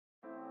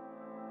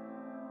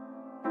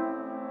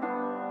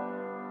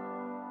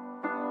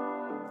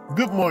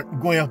Good morning,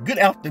 well, good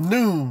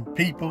afternoon,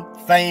 people,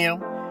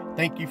 fam.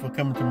 Thank you for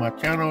coming to my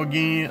channel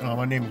again.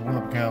 My name is One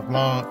of a Kind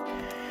Vlog.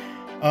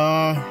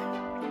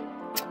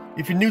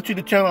 If you're new to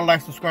the channel,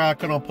 like, subscribe,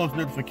 turn on post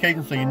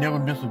notifications so you never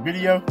miss a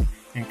video,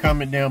 and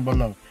comment down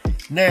below.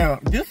 Now,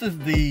 this is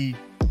the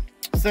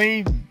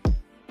same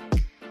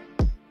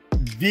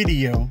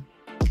video,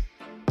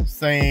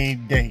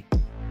 same day.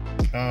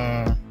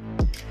 I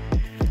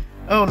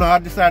don't know, I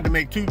decided to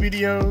make two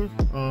videos.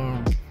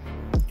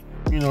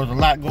 You know, there's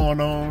a lot going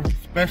on,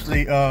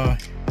 especially I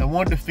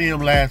wanted to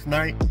film last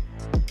night,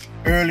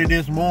 early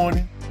this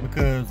morning,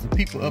 because the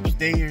people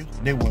upstairs,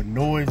 they were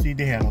noisy,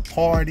 they had a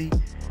party,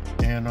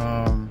 and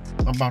I'm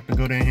about to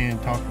go down here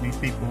and talk to these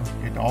people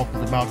at the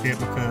office about that,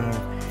 because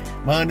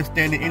my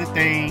understanding,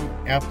 anything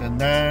after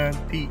 9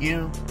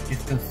 p.m.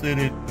 is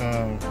considered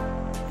a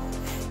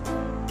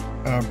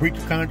breach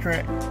of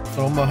contract.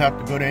 So I'm gonna have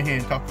to go down here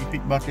and talk to these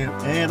people about that,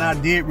 and I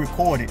did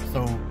record it,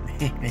 so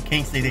they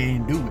can't say they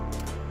didn't do it.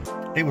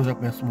 They was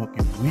up there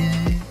smoking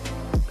weed,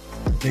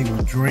 they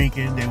were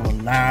drinking, they were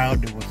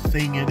loud, they were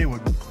singing, they were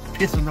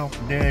pissing off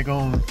the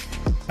daggone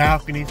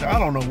balcony. So I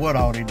don't know what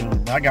all they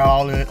doing, but I got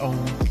all that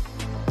on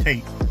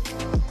tape.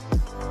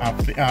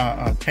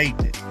 I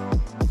taped it.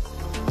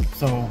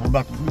 So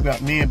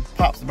me and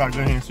Pops about to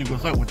go ahead and see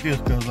what's up with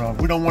this, because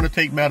we don't want to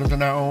take matters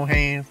in our own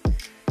hands,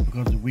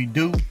 because if we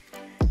do,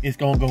 it's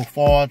gonna go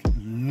far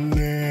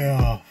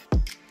left.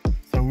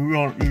 So we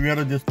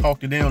rather just talk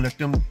to them, let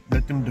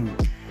them do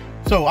it.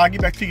 So I'll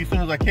get back to you as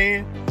soon as I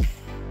can,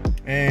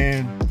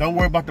 and don't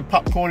worry about the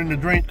popcorn and the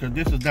drink, because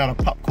this is not a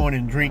popcorn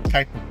and drink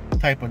type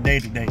of day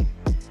today.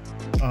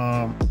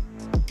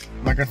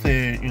 Like I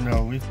said, you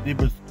know, it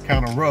was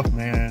kind of rough,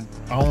 man.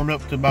 On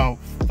up to about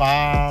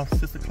 5,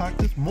 6 o'clock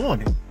this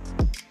morning.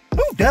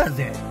 Who does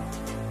that?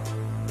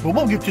 But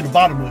we'll get to the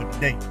bottom of it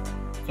today.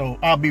 So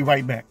I'll be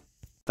right back.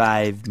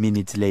 5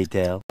 minutes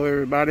later. Hello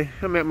everybody,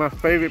 I'm at my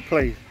favorite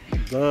place,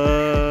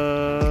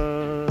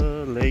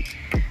 the lake,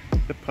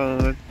 the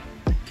pond.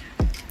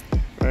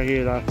 Right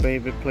here is our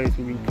favorite place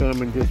where we can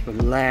come and just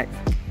relax,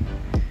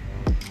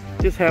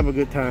 just have a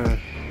good time.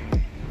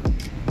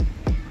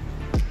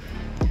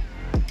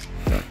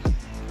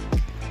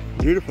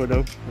 Beautiful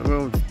though.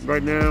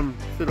 Right now I'm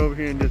sitting over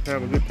here and just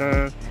have a good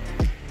time,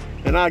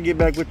 and I'll get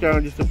back with y'all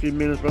in just a few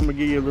minutes, but I'm gonna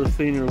give you a little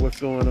scenery of what's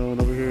going on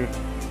over here.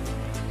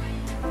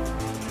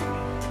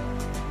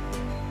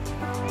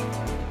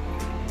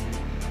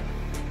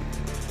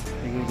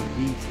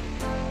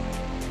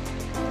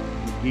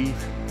 The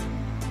geese.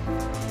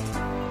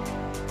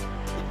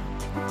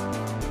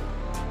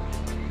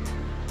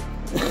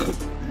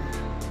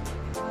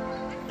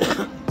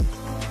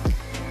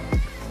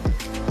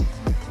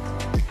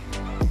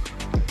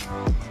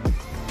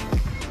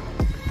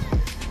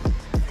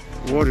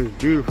 Water is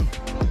beautiful.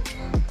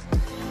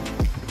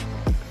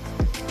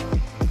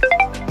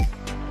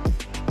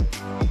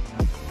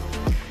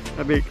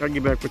 I'll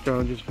get back with y'all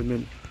in just a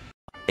minute.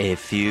 A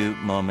few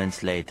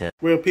moments later.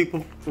 Well,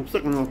 people, I'm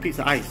sucking on a piece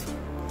of ice,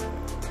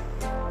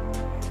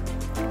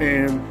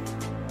 and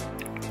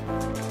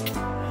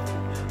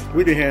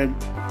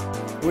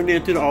went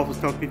into the office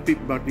talking to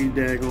people about these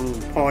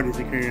daggone parties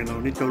they're carrying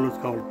on. They told us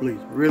to call the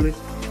police. Really?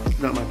 It's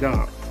not my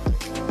job.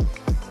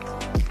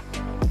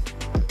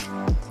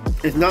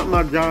 It's not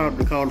my job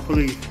to call the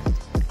police.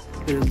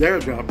 It's their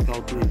job to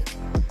call the police.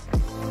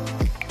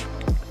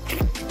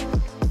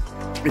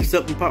 If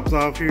something pops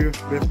off here,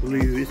 best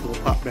believe it's going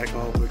to pop back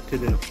off to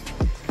them.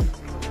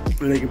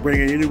 And they can bring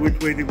it any which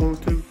way they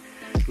want to.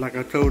 Like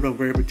I told them, I'm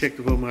very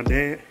protective of my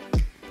dad.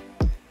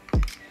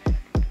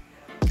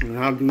 And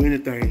I'll do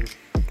anything.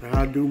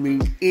 I'll do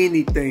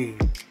anything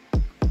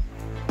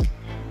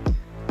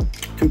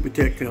to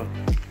protect him.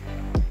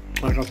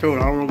 Like I told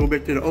her, I don't want to go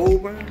back to the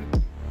old brand.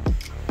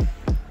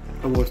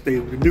 I want to stay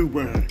with the new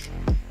brand.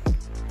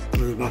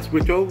 And if I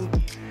switch over,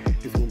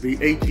 it's going to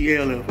be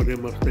H-E-L-L for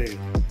them upstairs.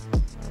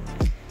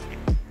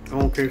 I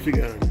don't care if she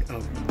got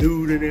a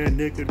dude in there,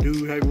 nigga,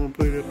 dude, how you want to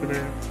put it up in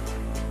there.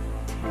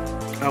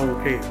 I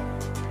don't care.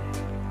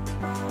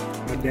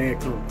 My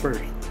dad comes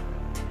first.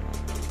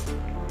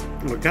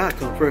 Well, God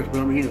comes first,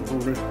 but I mean, you know,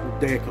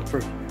 dad comes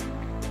first.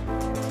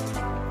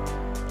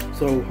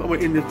 So I'm going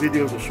to end this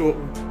video as a short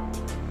one.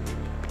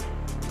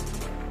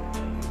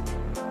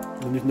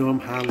 And just know I'm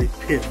highly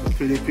pissed.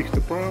 Until they fix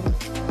the problem,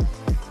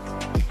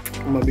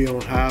 I'm going to be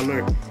on high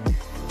alert.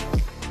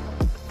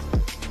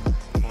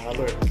 High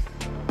alert.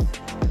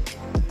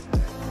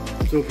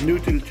 So if you're new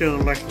to the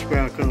channel, like,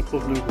 subscribe, turn on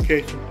post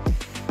notifications.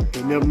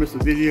 You'll never miss a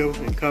video,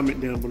 and comment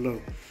down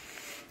below.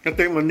 I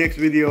think my next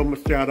video, I'm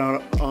going to shout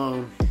out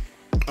all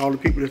the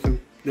people that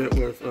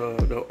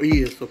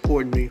is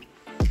supporting me.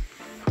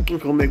 I'm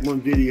just going to make one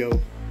video.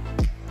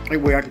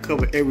 That way I can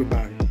cover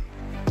everybody.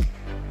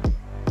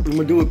 I'm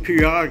going to do it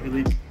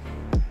periodically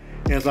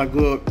as I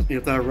go up,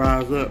 as I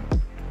rise up,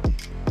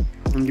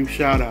 and do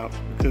shout outs,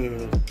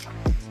 because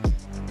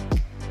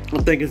I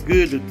think it's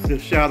good to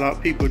shout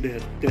out people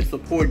that's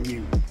supporting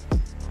you.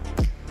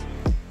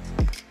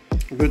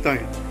 Good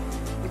thing.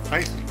 This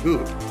ice is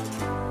good.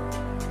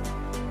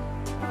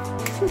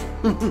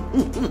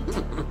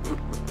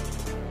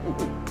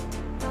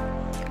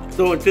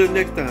 So until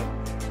next time.